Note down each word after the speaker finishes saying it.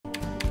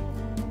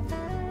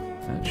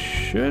That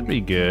should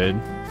be good.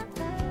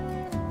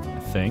 I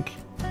think.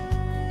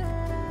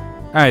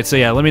 Alright, so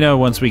yeah, let me know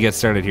once we get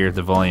started here if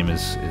the volume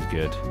is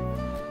good.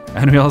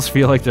 Anyone else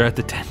feel like they're at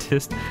the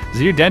dentist?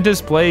 Does your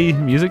dentist play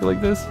music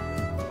like this?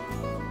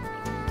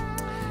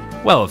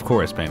 Well, of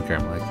course, Pan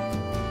Carmelite.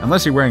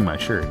 Unless you're wearing my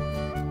shirt.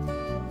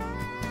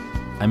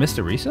 I missed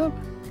a resub?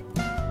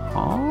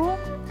 Huh?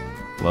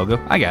 Logo?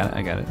 I got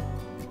it.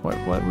 What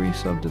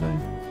resub did I...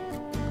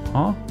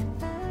 Huh?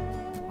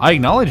 I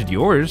acknowledged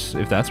yours,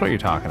 if that's what you're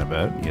talking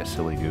about, you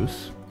silly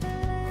goose.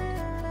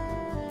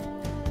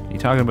 You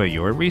talking about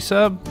your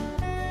resub?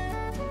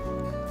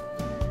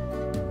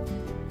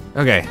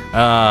 Okay,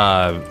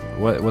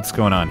 what's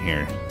going on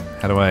here?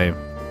 How do I...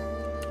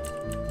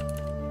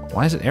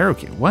 Why is it arrow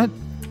key? What?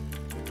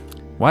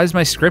 Why is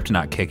my script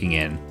not kicking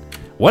in?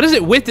 What is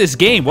it with this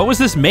game? What was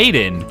this made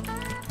in?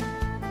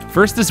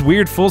 First this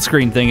weird full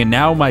screen thing, and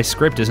now my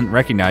script isn't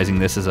recognizing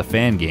this as a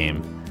fan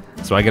game.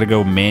 So I gotta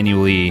go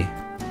manually...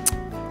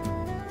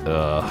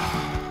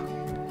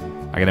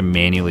 I gotta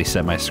manually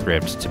set my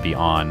script to be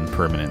on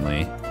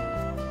permanently.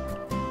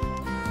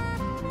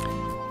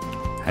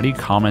 How do you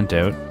comment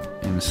out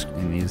in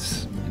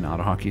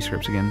auto hotkey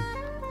scripts again?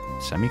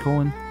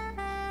 Semicolon?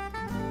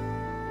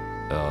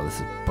 Oh, this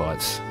is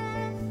butts.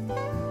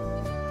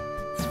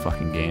 This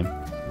fucking game.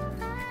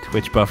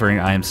 Twitch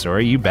buffering, I am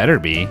sorry. You better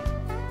be.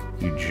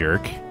 You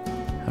jerk.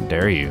 How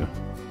dare you?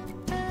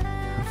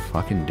 How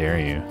fucking dare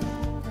you?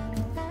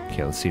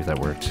 Okay, let's see if that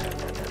worked.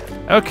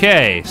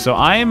 Okay, so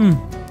I'm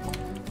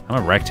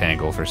a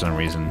rectangle for some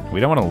reason. We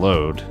don't want to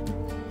load.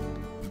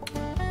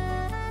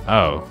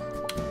 Oh.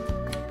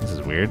 This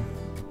is weird.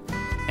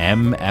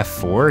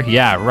 F4?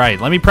 Yeah, right.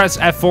 Let me press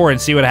F4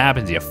 and see what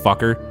happens, you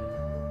fucker.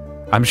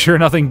 I'm sure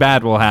nothing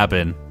bad will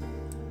happen.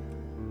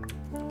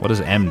 What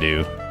does M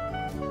do?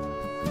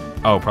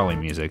 Oh, probably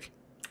music.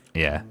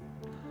 Yeah.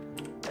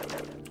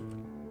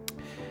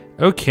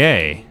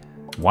 Okay.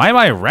 Why am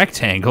I a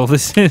rectangle?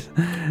 This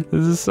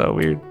is so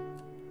weird.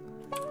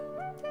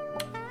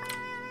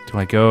 Do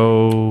I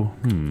go...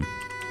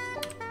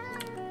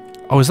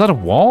 Oh, is that a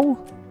wall?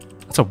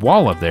 That's a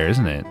wall up there,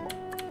 isn't it?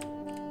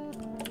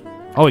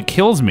 Oh, it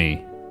kills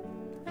me.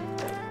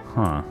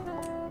 Huh.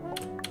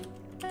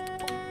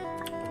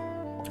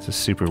 This is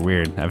super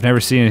weird. I've never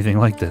seen anything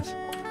like this.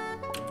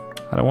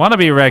 I don't want to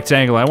be a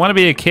rectangle. I want to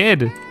be a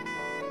kid.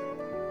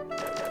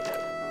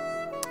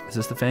 Is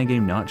this the fan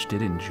game Notch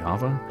did in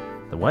Java?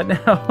 The what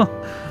now?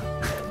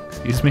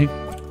 Excuse me?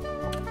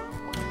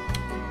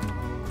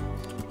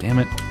 Damn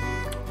it.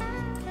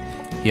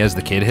 He has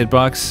the kid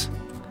hitbox.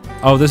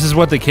 Oh, this is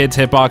what the kid's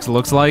hitbox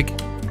looks like?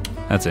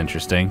 That's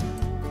interesting.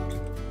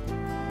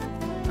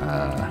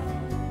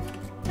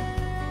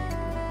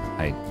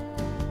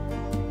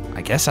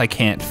 I guess I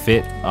can't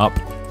fit up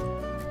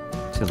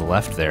to the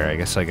left there. I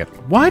guess I got...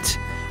 What?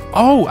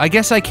 Oh, I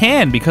guess I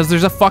can because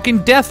there's a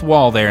fucking death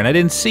wall there and I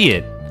didn't see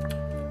it.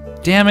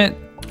 Damn it.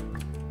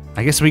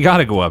 I guess we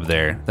gotta go up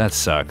there. That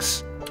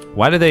sucks.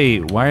 Why are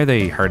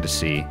they hard to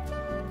see?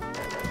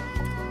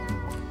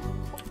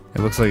 It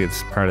looks like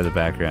it's part of the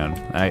background.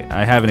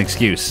 I have an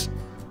excuse.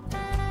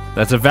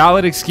 That's a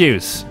valid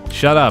excuse.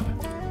 Shut up.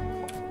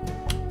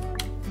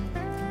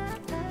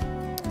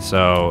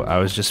 So, I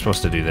was just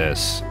supposed to do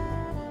this.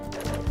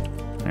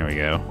 There we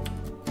go.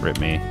 Rip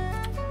me.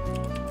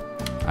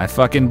 I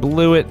fucking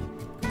blew it.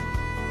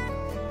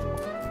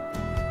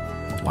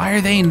 Why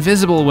are they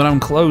invisible when I'm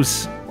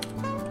close?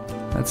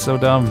 That's so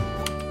dumb.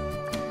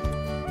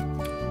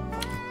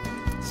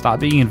 Stop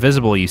being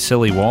invisible, you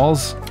silly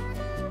walls.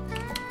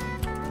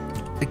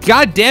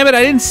 God damn it,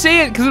 I didn't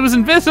see it because it was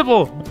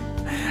invisible.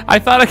 I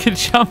thought I could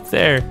jump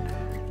there.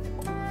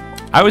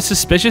 I was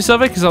suspicious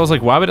of it because I was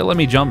like, why would it let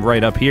me jump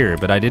right up here?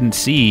 But I didn't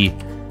see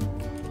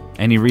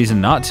any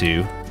reason not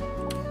to.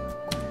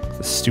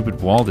 The stupid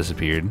wall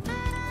disappeared.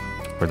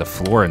 Or the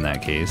floor in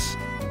that case.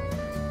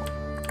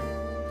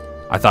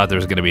 I thought there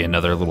was going to be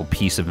another little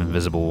piece of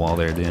invisible wall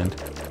there at the end.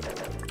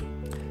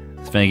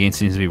 This fan game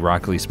seems to be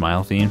Rock Lee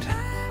Smile themed.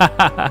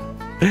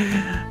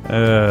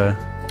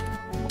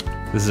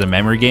 This is a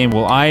memory game?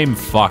 Well, I'm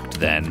fucked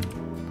then.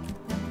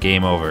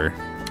 Game over.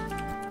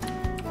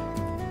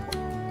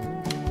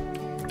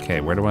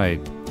 Okay, where do I...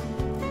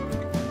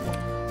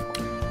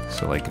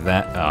 So like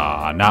that...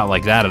 not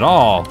like that at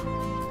all.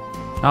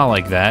 Not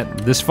like that.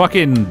 This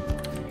fucking...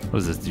 What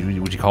is this?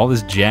 Would you call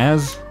this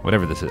jazz?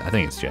 Whatever this is. I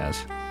think it's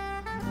jazz.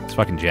 It's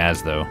fucking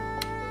jazz, though.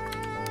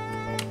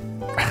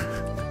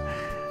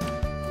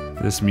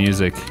 This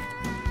music.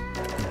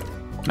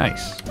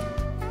 Nice.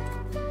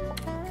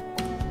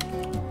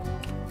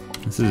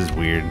 This is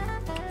weird.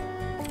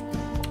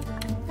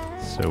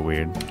 So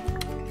weird.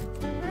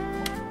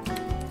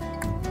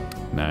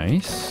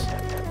 Nice.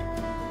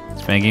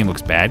 This fan game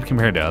looks bad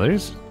compared to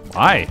others?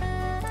 Why?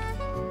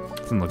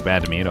 Doesn't look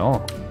bad to me at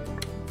all.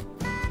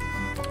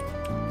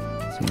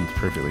 Seems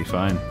perfectly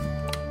fine.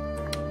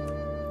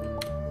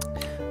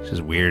 It's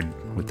just weird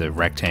with the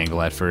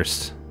rectangle at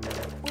first.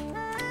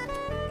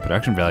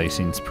 Production value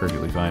seems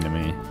perfectly fine to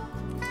me.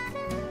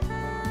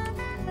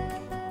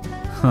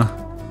 Huh.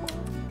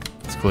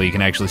 It's cool, you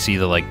can actually see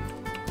the, like,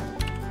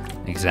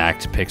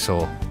 exact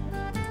pixel.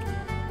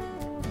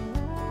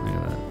 Look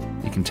at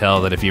that. You can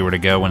tell that if you were to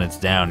go when it's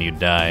down, you'd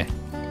die.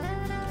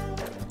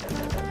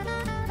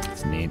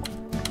 It's neat.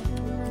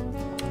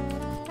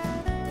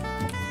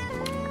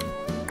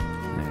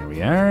 There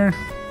we are.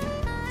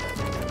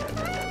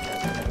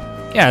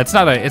 Yeah, it's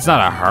not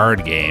a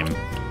hard game.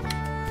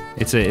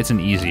 It's an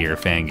easier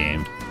fan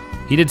game.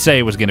 He did say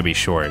it was going to be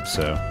short,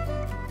 so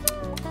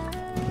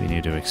we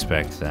need to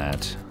expect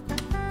that.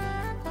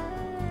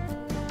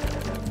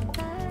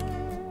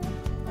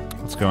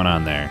 What's going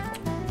on there?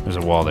 There's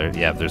a wall there.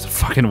 Yeah, there's a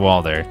fucking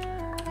wall there.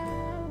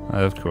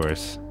 Of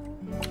course.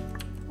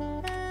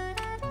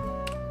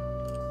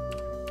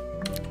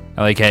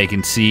 I like how you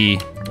can see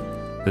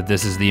that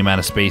this is the amount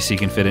of space you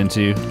can fit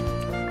into.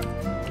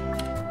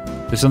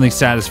 There's something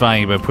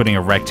satisfying about putting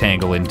a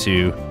rectangle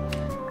into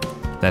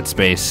that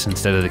space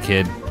instead of the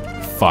kid.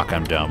 Fuck,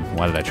 I'm dumb.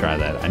 Why did I try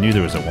that? I knew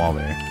there was a wall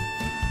there.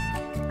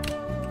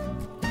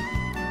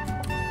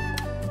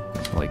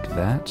 So like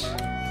that.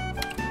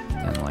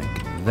 And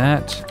like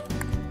that.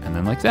 And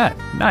then like that.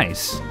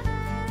 Nice.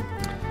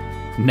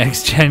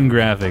 Next gen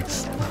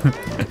graphics.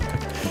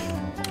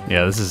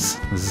 Yeah, this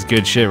is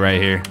good shit right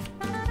here.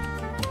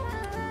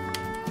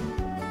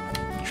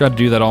 Tried to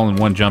do that all in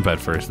one jump at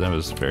first. That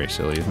was very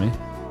silly of me.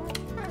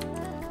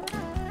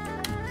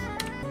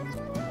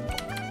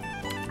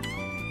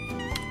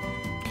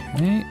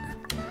 Okay.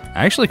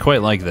 I actually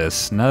quite like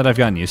this. Now that I've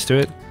gotten used to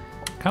it,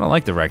 kind of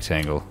like the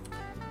rectangle.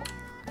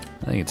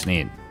 I think it's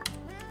neat.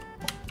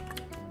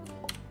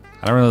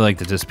 I don't really like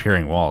the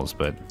disappearing walls,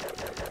 but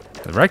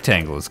the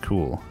rectangle is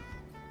cool.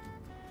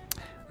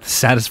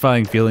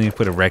 Satisfying feeling you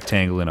put a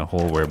rectangle in a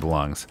hole where it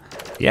belongs.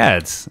 Yeah,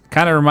 it's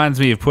kind of reminds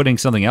me of putting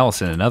something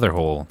else in another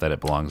hole that it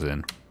belongs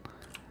in.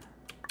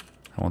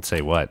 I won't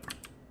say what.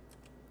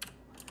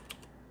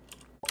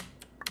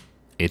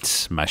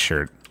 It's my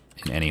shirt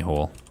in any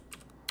hole.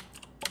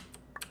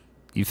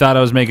 You thought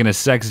I was making a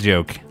sex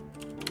joke,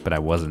 but I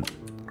wasn't.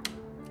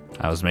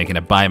 I was making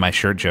a buy my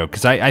shirt joke,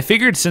 because I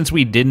figured since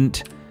we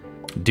didn't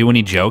do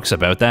any jokes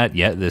about that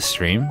yet this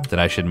stream, that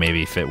I should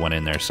maybe fit one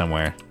in there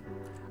somewhere.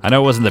 I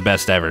know it wasn't the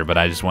best ever, but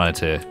I just wanted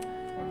to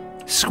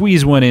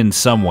squeeze one in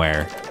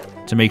somewhere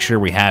to make sure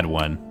we had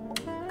one.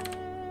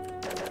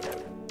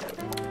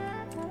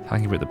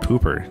 Talking about the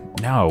pooper.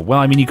 No, well,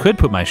 I mean, you could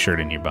put my shirt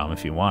in your bum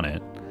if you want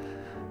it.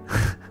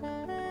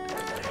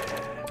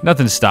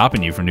 Nothing's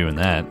stopping you from doing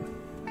that.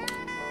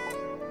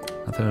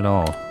 Nothing at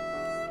all.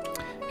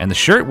 And the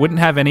shirt wouldn't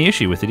have any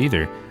issue with it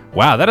either.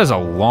 Wow, that is a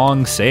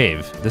long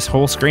save. This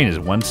whole screen is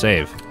one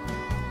save.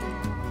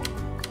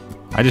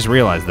 I just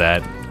realized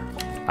that.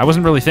 I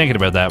wasn't really thinking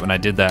about that when I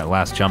did that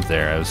last jump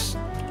there.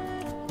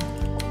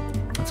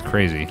 That's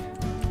crazy.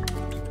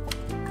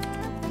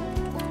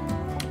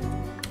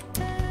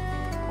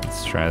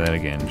 Let's try that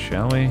again,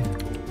 shall we?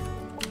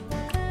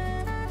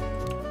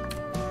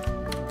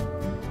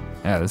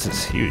 Yeah, this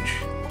is huge.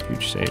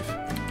 Huge save.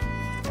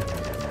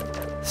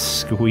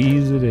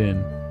 Squeeze it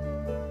in.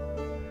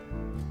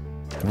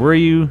 Were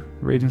you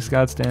Raging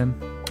Scotstan?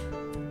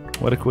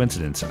 What a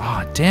coincidence.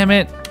 Aw, oh, damn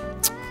it.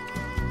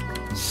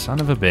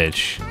 Son of a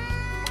bitch.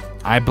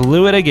 I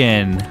blew it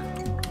again.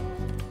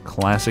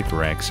 Classic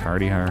Rex.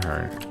 Hardy har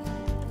har.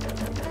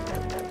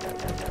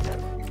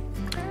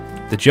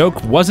 The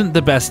joke wasn't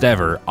the best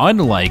ever,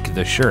 unlike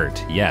the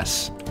shirt.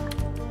 Yes.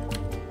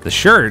 The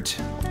shirt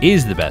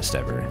is the best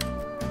ever.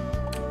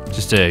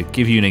 Just to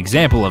give you an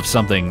example of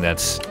something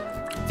that's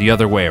the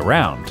other way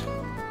around.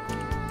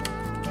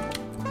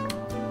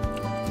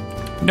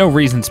 No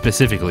reason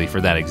specifically for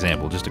that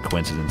example, just a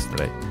coincidence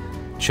that I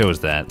chose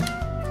that.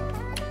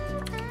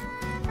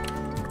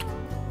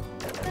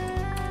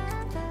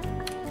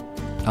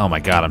 Oh my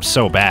god, I'm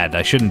so bad.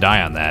 I shouldn't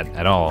die on that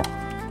at all.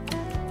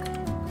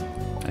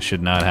 That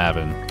should not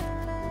happen.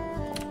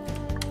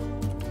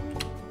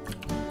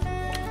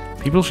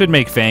 People should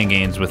make fan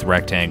games with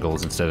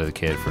rectangles instead of the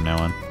kid from now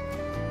on.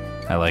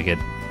 I like it.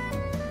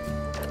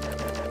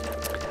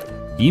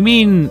 You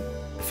mean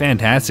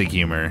fantastic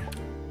humor,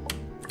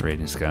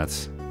 Raging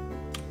Scots.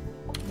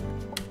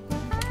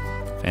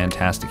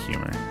 Fantastic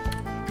humor.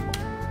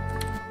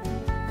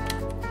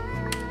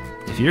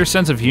 If your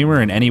sense of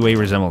humor in any way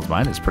resembles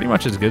mine, it's pretty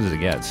much as good as it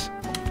gets.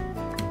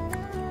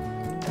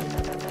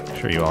 I'm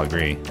sure you all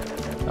agree.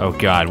 Oh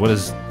god, what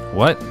is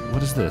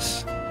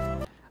this?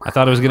 I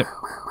thought it was gonna...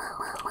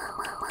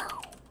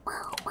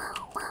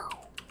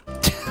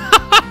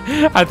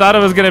 I thought it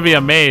was gonna be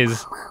a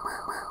maze.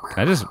 Can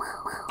I just...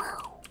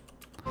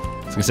 I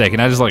was gonna say, can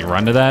I just like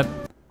run to that?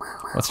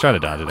 Let's try to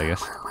dodge it, I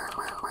guess.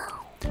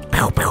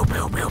 Pew, pew,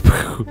 pew, pew,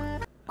 pew.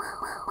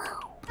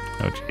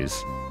 Oh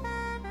jeez.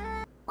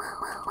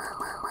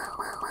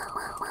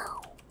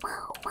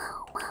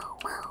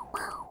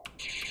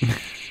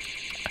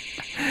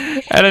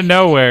 Out of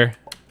nowhere.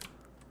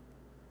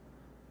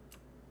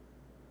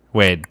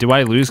 Wait, do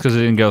I lose because it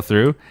didn't go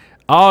through?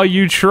 Oh,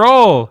 you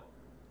troll!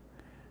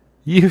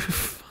 You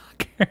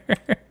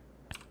fucker.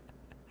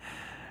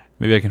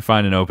 Maybe I can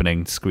find an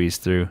opening to squeeze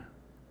through.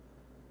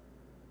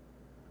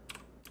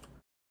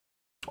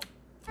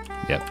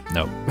 Yep,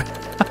 nope.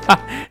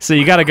 So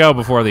you gotta go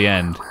before the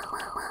end.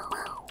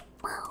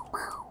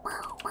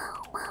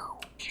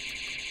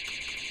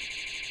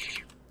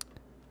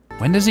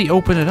 When does he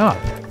open it up?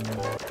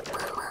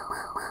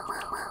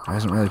 I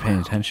wasn't really paying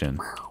attention.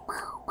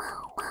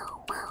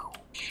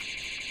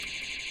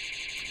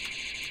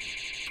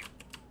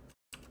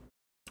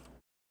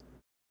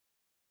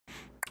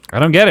 I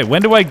don't get it.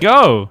 When do I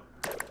go?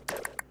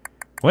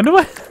 When do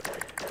I...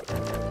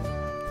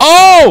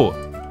 Oh!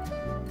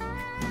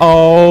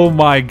 Oh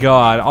my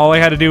god. All I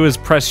had to do was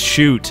press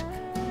shoot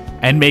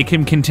and make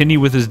him continue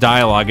with his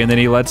dialogue, and then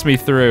he lets me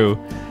through.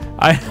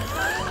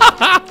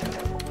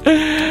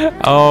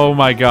 Oh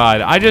my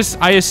god.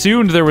 I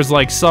assumed there was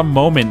like some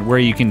moment where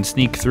you can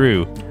sneak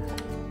through.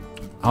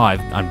 Oh,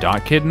 I'm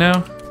Dot Kid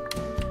now?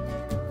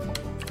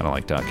 I don't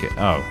like Dot Kid.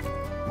 Oh.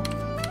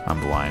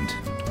 I'm blind.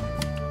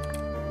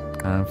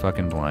 I'm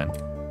fucking blind.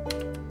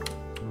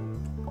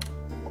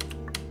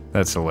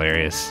 That's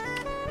hilarious.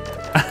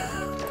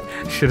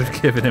 Should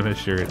have given him a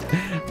shirt.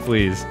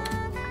 Please.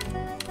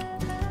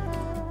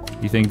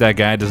 You think that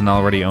guy doesn't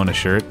already own a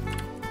shirt?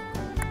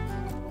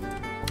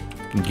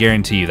 I can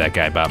guarantee you that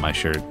guy bought my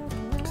shirt.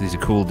 Because he's a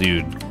cool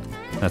dude.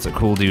 That's what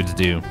cool dudes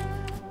do.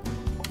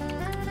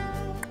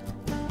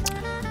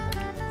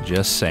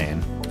 Just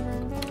saying.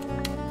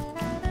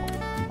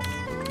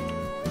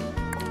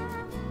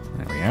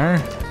 There we are.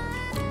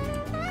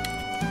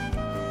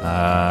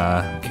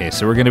 Okay,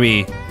 so we're gonna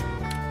be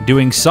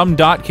doing some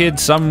Dot Kid,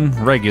 some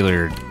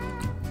regular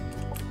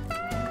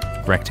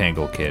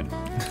rectangle kid.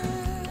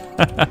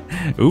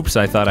 Oops,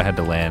 I thought I had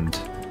to land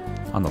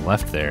on the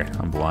left there.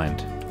 I'm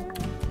blind.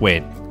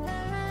 Wait,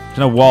 there's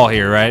no wall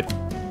here, right?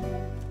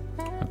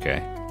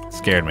 Okay,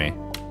 scared me.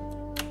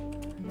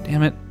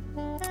 Damn it.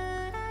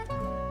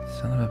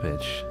 Son of a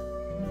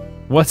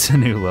bitch. What's a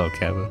new low,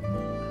 Keva?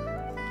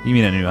 You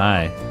mean a new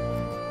eye?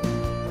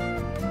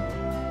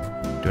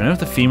 Do I know if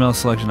the female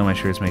selection on my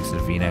shirts makes it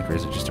a V-neck or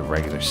is it just a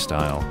regular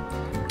style?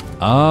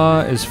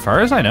 As far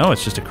as I know,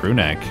 it's just a crew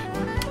neck.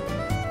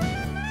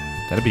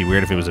 That'd be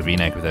weird if it was a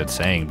V-neck without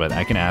saying, but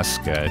I can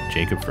ask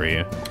Jacob for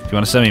you. If you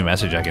want to send me a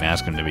message, I can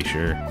ask him to be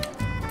sure.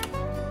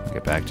 I'll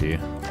get back to you.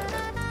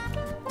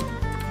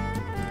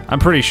 I'm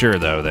pretty sure,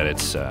 though, that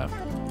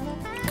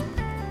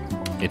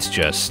it's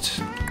just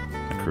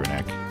a crew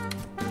neck.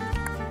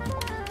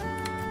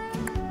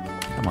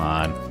 Come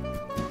on.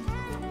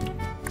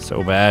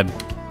 So bad.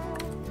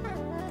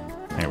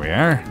 There we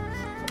are.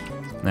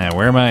 Now,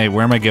 where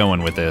am I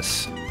going with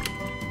this?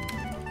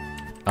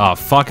 Oh,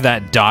 fuck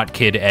that Dot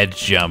Kid edge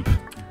jump.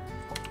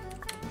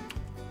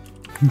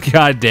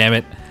 God damn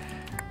it.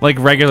 Like,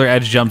 regular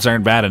edge jumps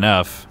aren't bad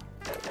enough.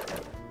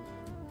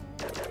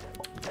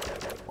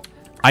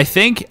 I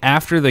think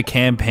after the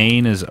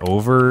campaign is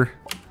over,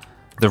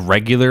 the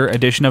regular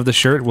edition of the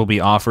shirt will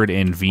be offered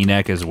in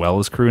V-neck as well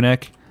as crew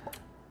neck.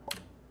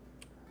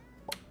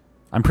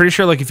 I'm pretty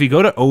sure, like, if you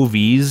go to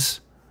OV's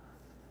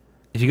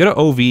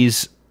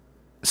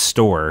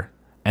store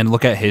and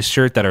look at his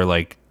shirt that are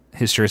like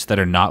his shirts that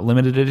are not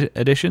limited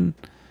edition,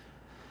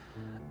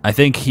 I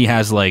think he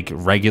has like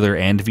regular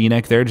and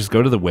V-neck there. Just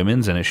go to the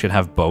women's and it should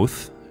have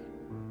both.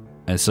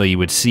 And so you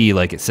would see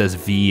like it says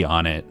V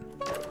on it.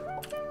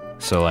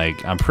 So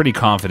like I'm pretty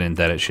confident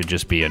that it should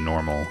just be a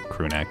normal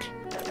crew neck.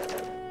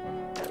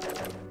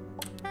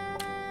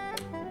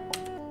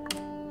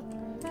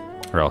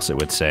 Or else it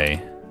would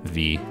say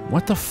V.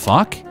 What the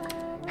fuck?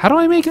 How do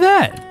I make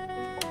that?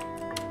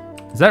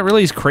 Is that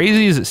really as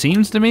crazy as it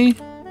seems to me?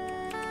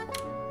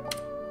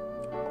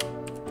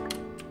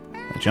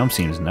 That jump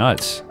seems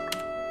nuts.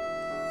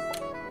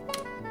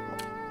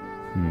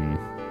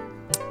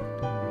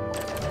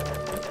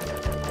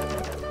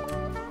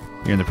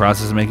 You're in the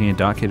process of making a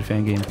Dot Kid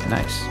fan game?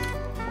 Nice.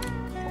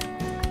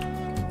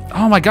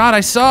 Oh my god, I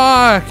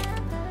suck!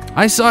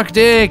 I suck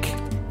dick!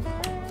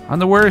 I'm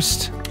the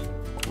worst.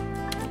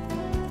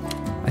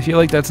 I feel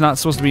like that's not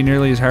supposed to be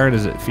nearly as hard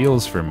as it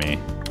feels for me.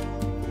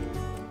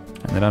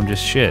 And that I'm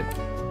just shit.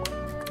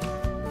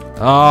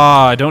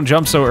 Ah, oh, don't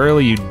jump so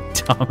early, you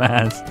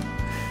dumbass.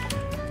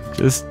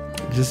 Just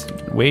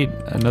wait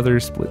another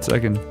split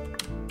second.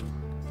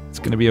 It's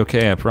gonna be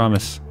okay, I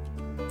promise.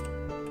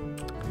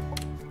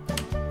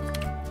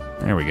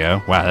 There we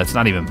go. Wow, that's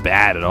not even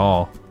bad at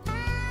all.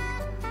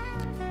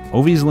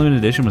 OV's limited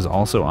edition was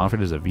also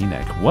offered as a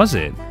V-neck. Was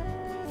it?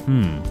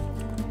 I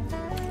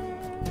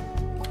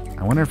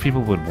wonder if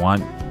people would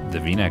want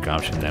the V-neck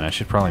option then. I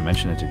should probably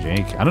mention it to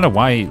Jake. I don't know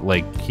why,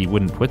 like, he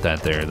wouldn't put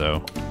that there,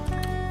 though.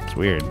 It's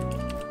weird.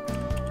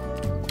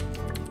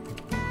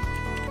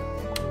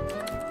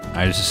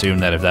 I just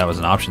assumed that if that was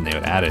an option, they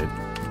would add it.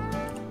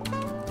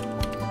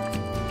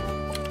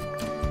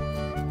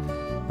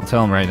 I'll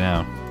tell him right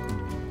now.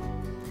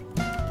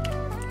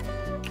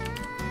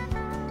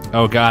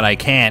 Oh god, I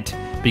can't.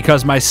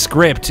 Because my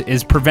script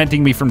is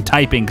preventing me from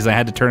typing because I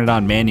had to turn it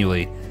on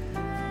manually.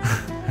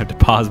 I have to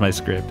pause my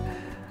script.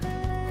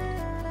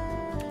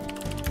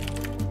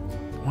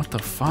 What the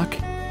fuck?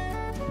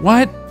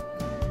 What?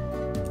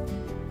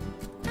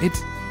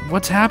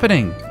 What's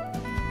happening?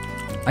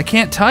 I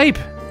can't type.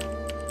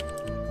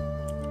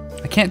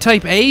 I can't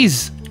type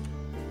A's.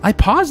 I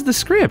paused the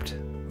script.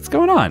 What's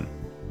going on?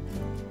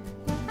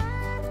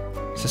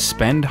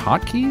 Suspend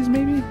hotkeys,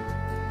 maybe?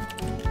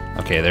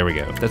 Okay, there we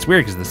go. That's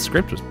weird because the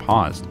script was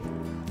paused.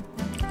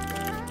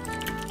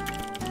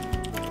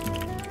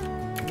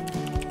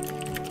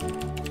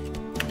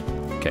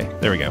 Okay,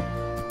 there we go.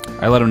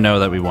 I let them know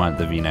that we want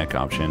the V-neck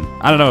option.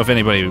 I don't know if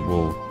anybody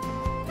will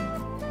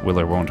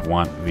or won't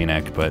want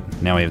V-neck, but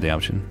now we have the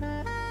option.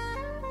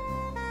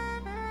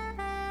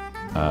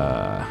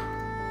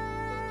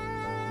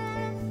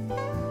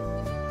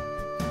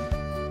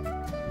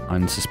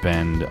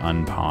 Unsuspend,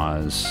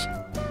 unpause.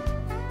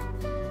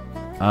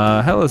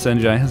 Hello,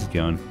 Senjai. How's it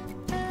going?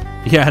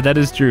 Yeah, that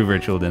is true,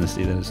 Virtual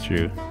Dynasty. That is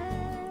true.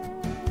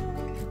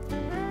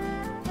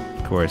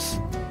 Of course.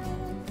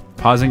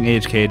 Pausing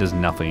AHK does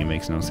nothing. It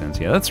makes no sense.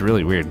 Yeah, that's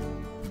really weird.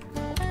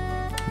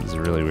 This is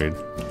really weird.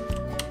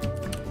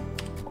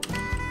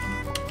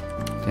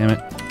 Damn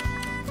it.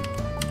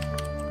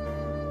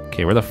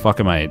 Okay, where the fuck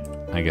am I?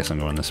 I guess I'm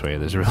going this way.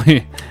 There's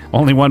really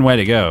only one way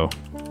to go.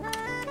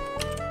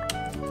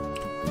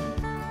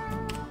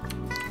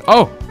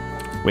 Oh!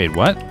 Wait,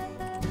 what?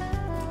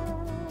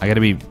 I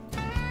gotta be...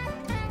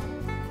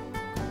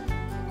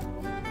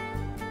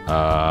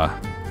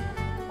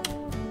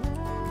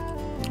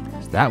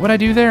 Is that what I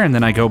do there? And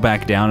then I go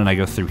back down and I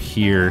go through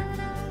here.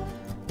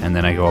 And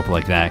then I go up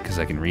like that because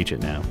I can reach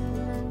it now.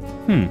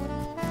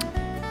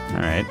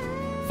 Alright.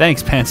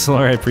 Thanks,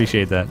 Penciler. I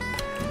appreciate that.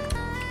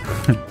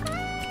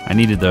 I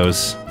needed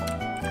those.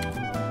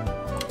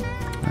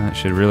 That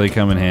should really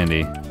come in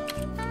handy.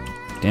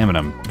 Damn it,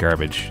 I'm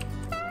garbage.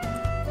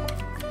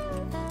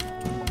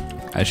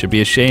 I should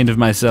be ashamed of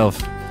myself.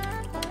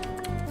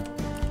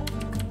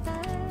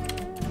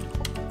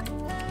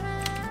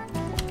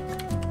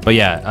 But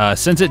yeah,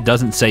 since it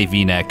doesn't say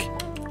V-neck,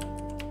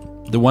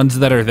 the ones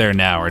that are there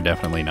now are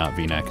definitely not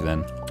V-neck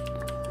then.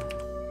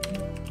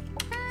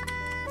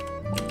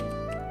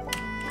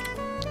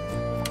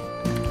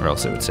 Or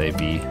else it would say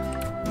V.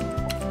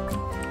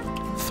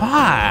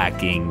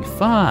 Fucking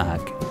fuck.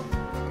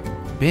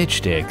 Bitch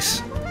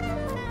dicks.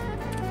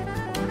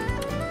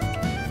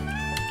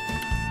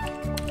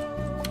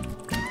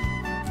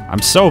 I'm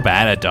so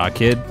bad at Dog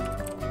Kid.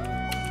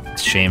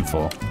 It's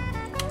shameful.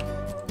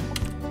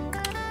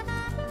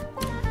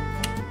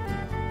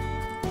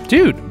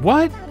 Dude,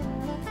 what?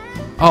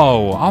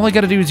 Oh, all I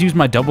gotta do is use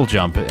my double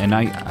jump, and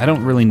I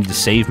don't really need to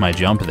save my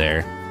jump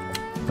there.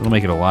 That'll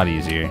make it a lot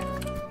easier.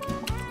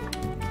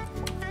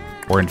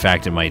 Or in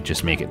fact, it might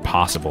just make it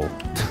possible.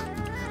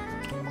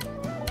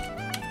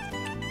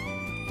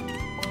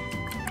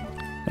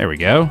 There we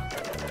go.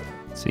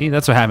 See,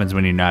 that's what happens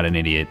when you're not an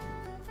idiot.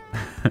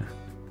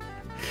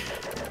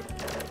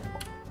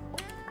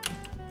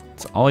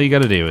 All you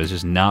gotta do is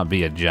just not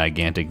be a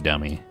gigantic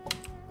dummy.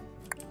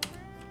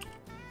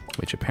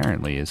 Which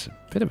apparently is a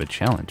bit of a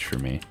challenge for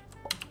me.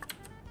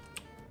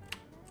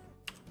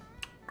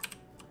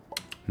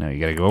 No, you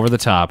gotta go over the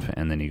top,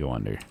 and then you go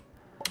under.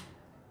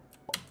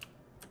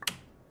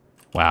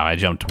 Wow, I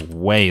jumped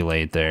way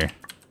late there.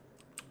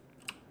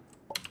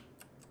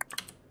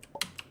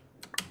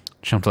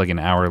 Jumped like an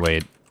hour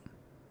late.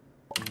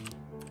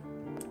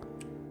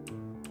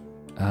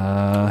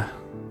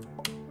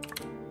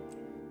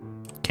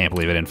 Can't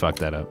believe I didn't fuck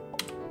that up.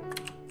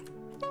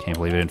 Can't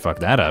believe I didn't fuck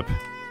that up.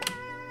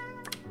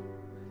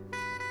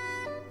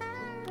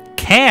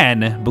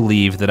 Can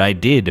believe that I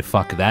did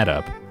fuck that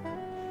up.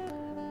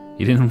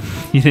 You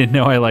didn't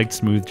know I liked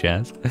smooth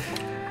jazz?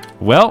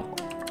 Well,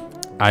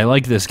 I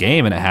like this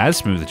game and it has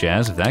smooth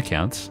jazz, if that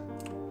counts.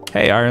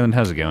 Hey Ireland,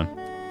 how's it going?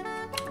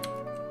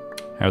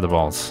 How are the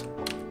balls?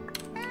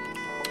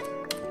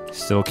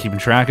 Still keeping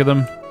track of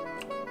them?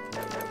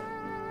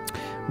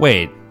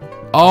 Wait.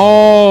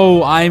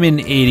 Oh, I'm an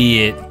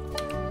idiot.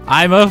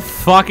 I'm a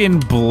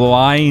fucking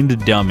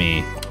blind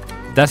dummy.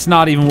 That's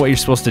not even what you're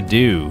supposed to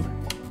do.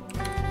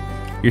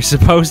 You're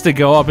supposed to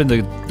go up in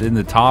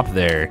the top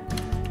there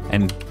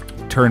and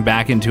turn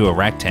back into a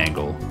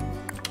rectangle.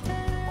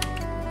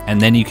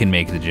 And then you can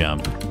make the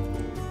jump.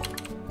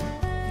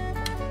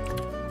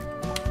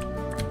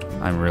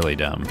 I'm really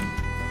dumb.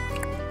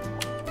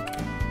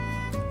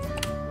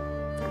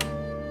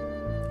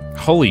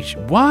 Holy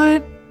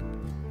what?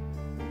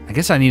 I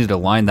guess I needed to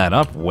line that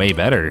up way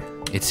better.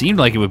 It seemed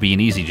like it would be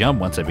an easy jump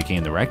once I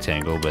became the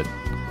rectangle, but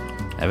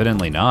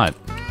evidently not.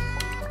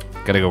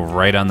 Gotta go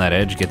right on that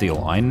edge, get the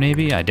align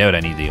maybe? I doubt I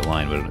need the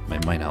align, but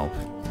it might help.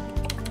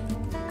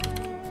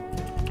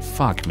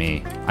 Fuck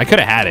me. I could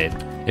have had it.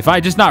 If I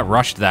just not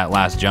rushed that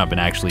last jump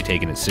and actually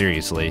taken it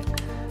seriously,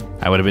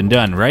 I would have been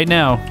done right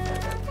now.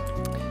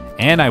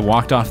 And I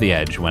walked off the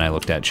edge when I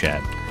looked at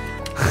chat.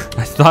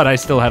 I thought I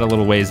still had a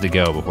little ways to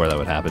go before that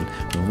would happen.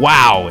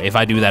 Wow, if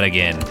I do that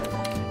again.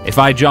 If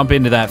I jump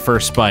into that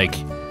first spike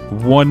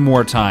one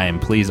more time,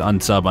 please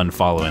unsub,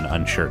 unfollow, and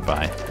unshirt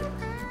by.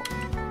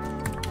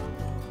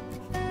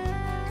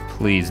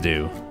 Please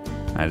do.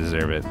 I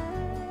deserve it.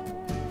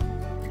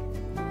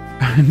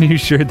 A new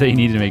shirt that you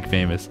need to make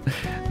famous.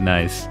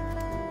 Nice.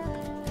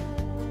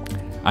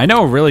 I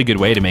know a really good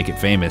way to make it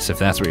famous if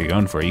that's what you're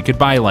going for. You could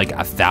buy like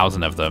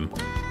 1,000 of them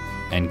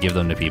and give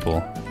them to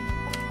people.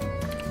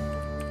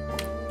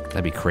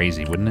 That'd be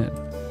crazy, wouldn't it?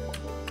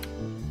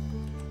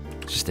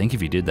 Just think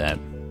if you did that.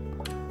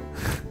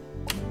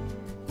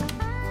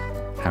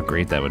 How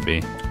great that would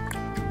be.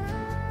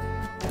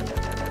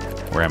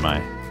 Where am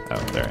I? Oh,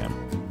 there I am.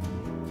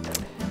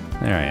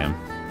 There I am.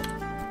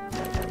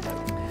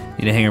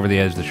 Need to hang over the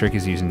edge. The trick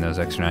is using those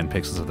extra 9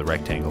 pixels of the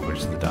rectangle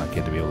versus the dot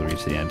kit to be able to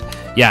reach the end.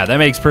 Yeah, that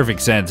makes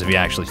perfect sense if you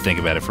actually think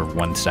about it for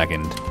 1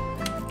 second.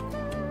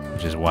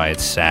 Which is why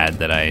it's sad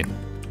that I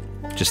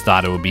just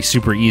thought it would be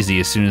super easy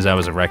as soon as I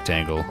was a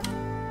rectangle.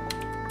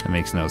 That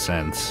makes no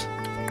sense.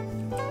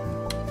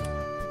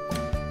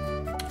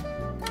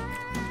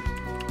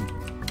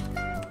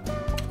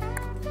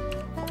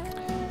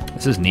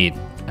 This is neat.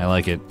 I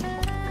like it.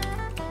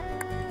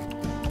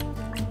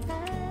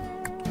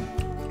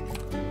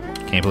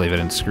 Can't believe I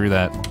didn't screw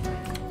that.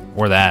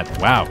 Or that.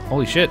 Wow.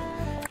 Holy shit.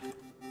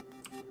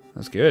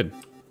 That's good.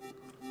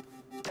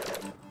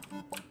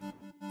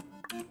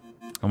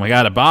 Oh my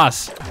god, a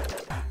boss.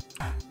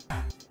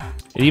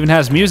 It even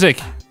has music.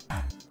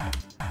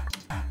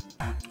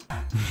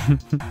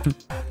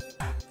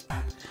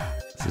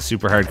 This is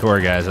super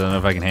hardcore, guys. I don't know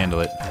if I can handle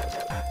it.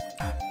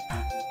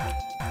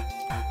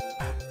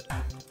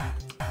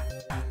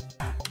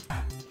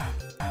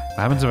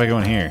 What happens if I go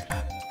in here?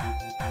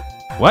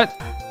 What?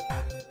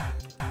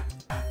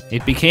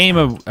 It became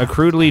a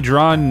crudely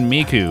drawn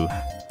Miku.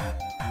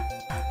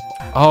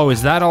 Oh,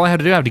 is that all I have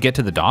to do? I have to get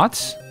to the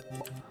dots?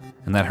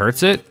 And that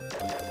hurts it?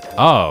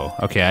 Oh,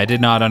 okay. I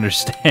did not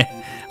understand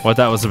what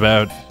that was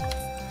about.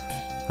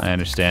 I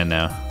understand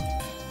now.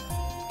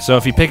 So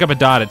if you pick up a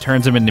dot, it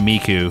turns him into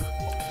Miku.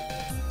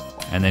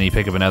 And then you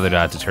pick up another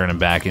dot to turn him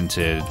back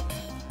into...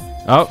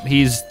 Oh,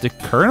 he's the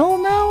Colonel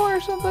now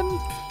or something?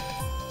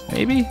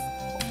 Maybe?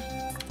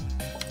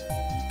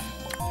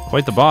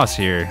 Quite the boss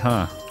here,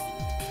 huh?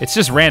 It's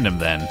just random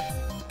then.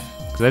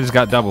 Because I just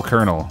got double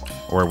Colonel,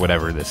 or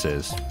whatever this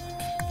is.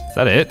 Is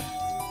that it?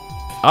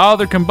 Oh,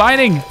 they're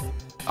combining!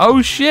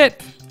 Oh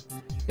shit!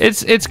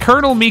 It's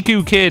Colonel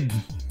Miku Kid!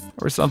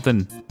 Or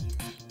something.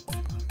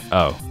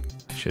 Oh,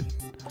 I should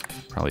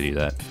probably do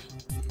that.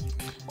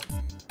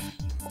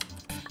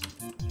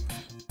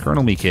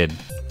 Colonel Me Kid.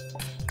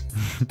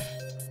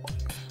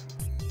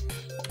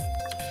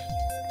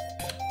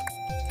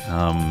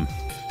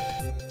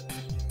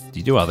 Do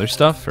you do other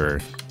stuff,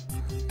 or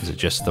is it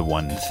just the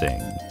one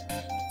thing?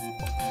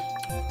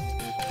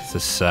 Is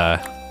this, is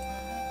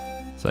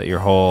that your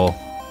whole...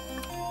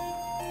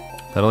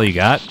 Is that all you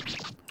got?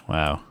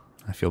 Wow,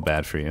 I feel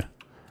bad for you.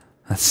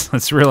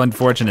 That's real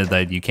unfortunate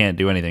that you can't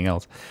do anything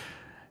else.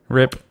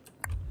 Rip.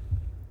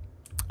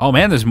 Oh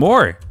man, there's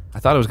more! I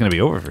thought it was gonna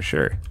be over for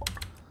sure.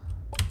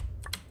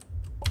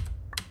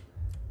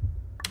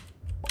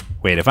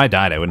 Wait, if I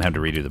died, I wouldn't have to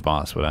redo the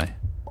boss, would I?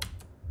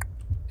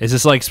 Is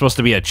this like supposed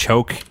to be a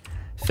choke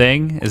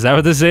thing? Is that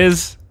what this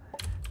is?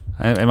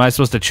 Am I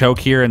supposed to choke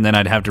here and then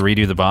I'd have to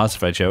redo the boss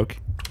if I choke?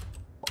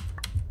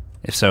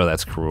 If so,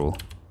 that's cruel.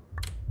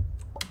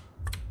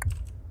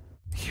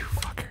 You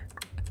fucker.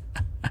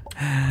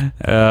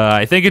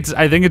 I think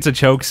it's a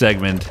choke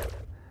segment.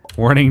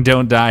 Warning,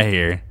 don't die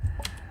here.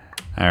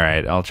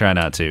 Alright, I'll try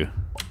not to.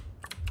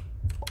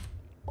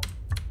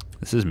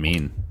 This is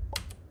mean.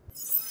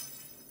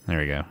 There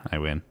we go, I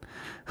win.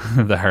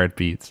 The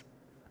heartbeats.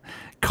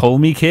 Call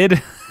me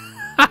kid?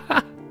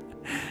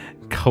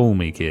 Call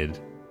me kid.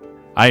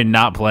 I'm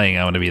not playing,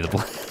 I want to be the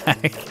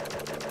black.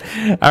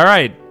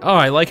 Alright. Oh,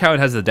 I like how it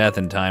has the death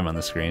and time on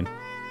the screen.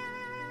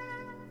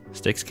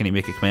 Sticks, can you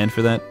make a command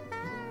for that?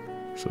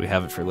 So we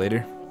have it for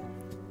later.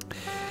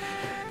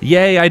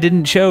 Yay, I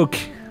didn't choke.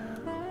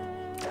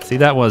 See,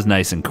 that was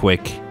nice and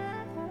quick.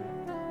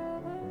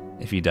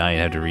 If you die, you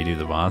have to redo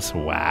the boss.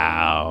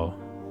 Wow.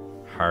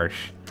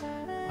 Harsh.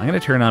 I'm gonna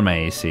turn on my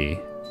AC.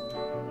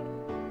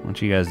 I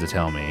want you guys to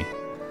tell me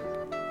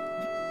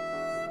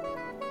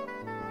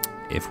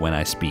if when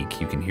I speak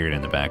you can hear it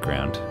in the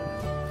background,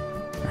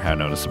 or how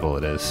noticeable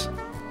it is.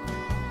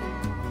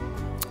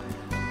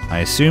 I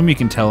assume you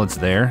can tell it's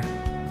there.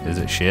 Is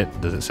it shit?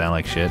 Does it sound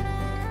like shit?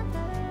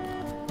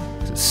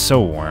 It's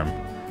so warm.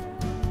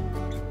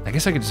 I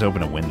guess I could just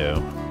open a window,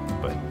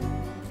 but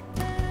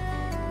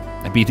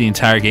I beat the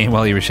entire game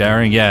while you were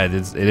showering? Yeah, it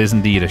is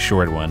indeed a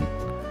short one.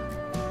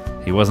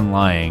 He wasn't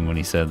lying when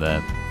he said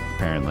that,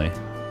 apparently.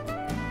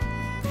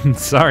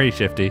 Sorry,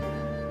 Shifty.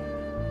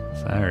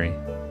 Sorry.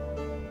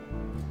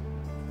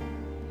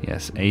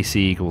 Yes,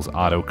 AC equals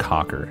auto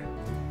cocker.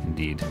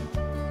 Indeed.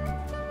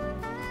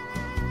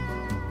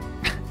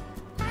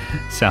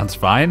 Sounds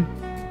fine.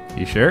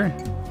 You sure?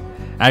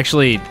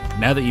 Actually,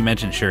 now that you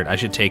mentioned shirt, I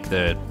should take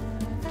the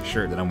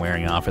shirt that I'm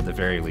wearing off at the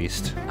very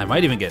least. I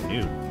might even get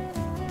nude.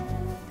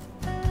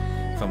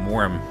 If I'm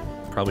warm,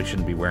 probably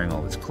shouldn't be wearing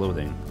all this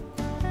clothing.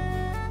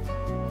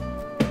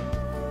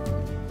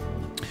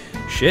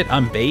 Shit,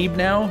 I'm babe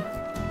now?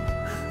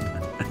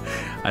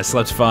 I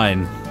slept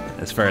fine,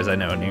 as far as I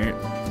know, near.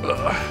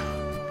 Ugh.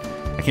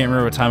 I can't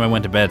remember what time I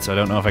went to bed, so I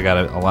don't know if I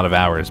got a lot of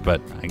hours, but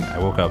I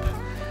woke up.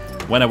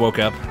 When I woke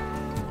up,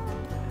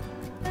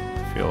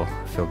 I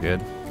feel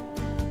good.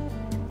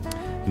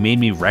 You made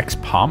me Rex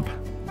Pomp?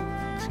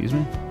 Excuse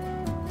me?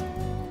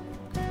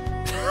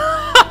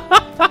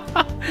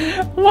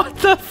 What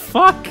the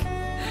fuck?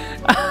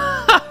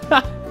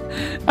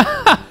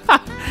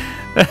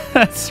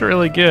 That's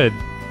really good.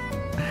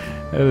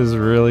 That is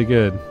really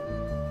good.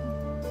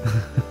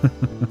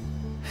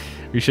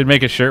 We should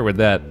make a shirt with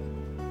that.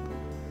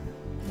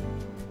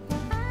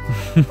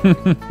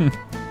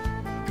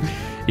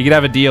 You could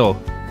have a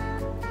deal.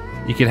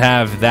 You could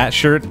have that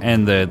shirt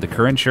and the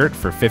current shirt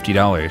for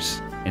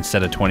 $50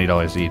 instead of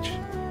 $20 each.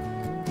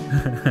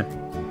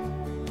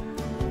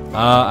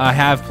 I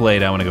have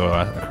played I Want to Go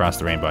Across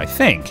the Rainbow, I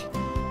think.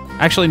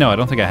 Actually, no, I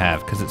don't think I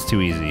have, because it's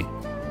too easy.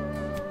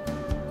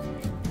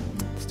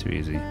 It's too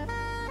easy.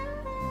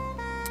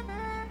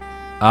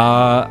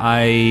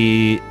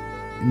 I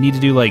need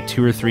to do like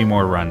 2 or 3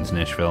 more runs,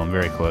 Nishville. I'm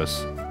very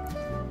close.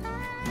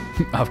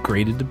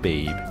 Upgraded to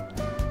Babe.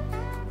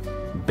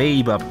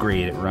 Babe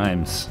upgrade, it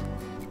rhymes.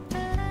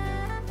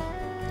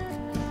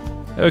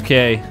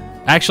 Okay.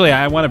 Actually,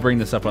 I want to bring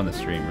this up on the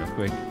stream real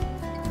quick.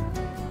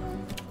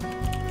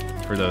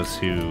 For those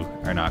who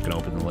are not going to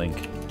open the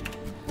link.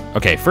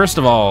 Okay, first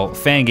of all,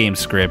 Fangame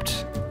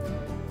script.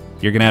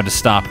 You're going to have to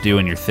stop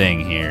doing your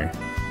thing here.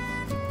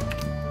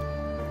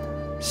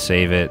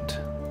 Save it.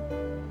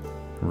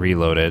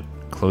 Reload it.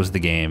 Close the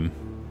game.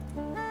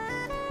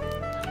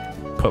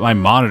 Put my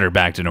monitor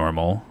back to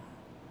normal.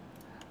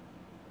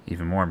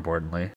 Even more importantly.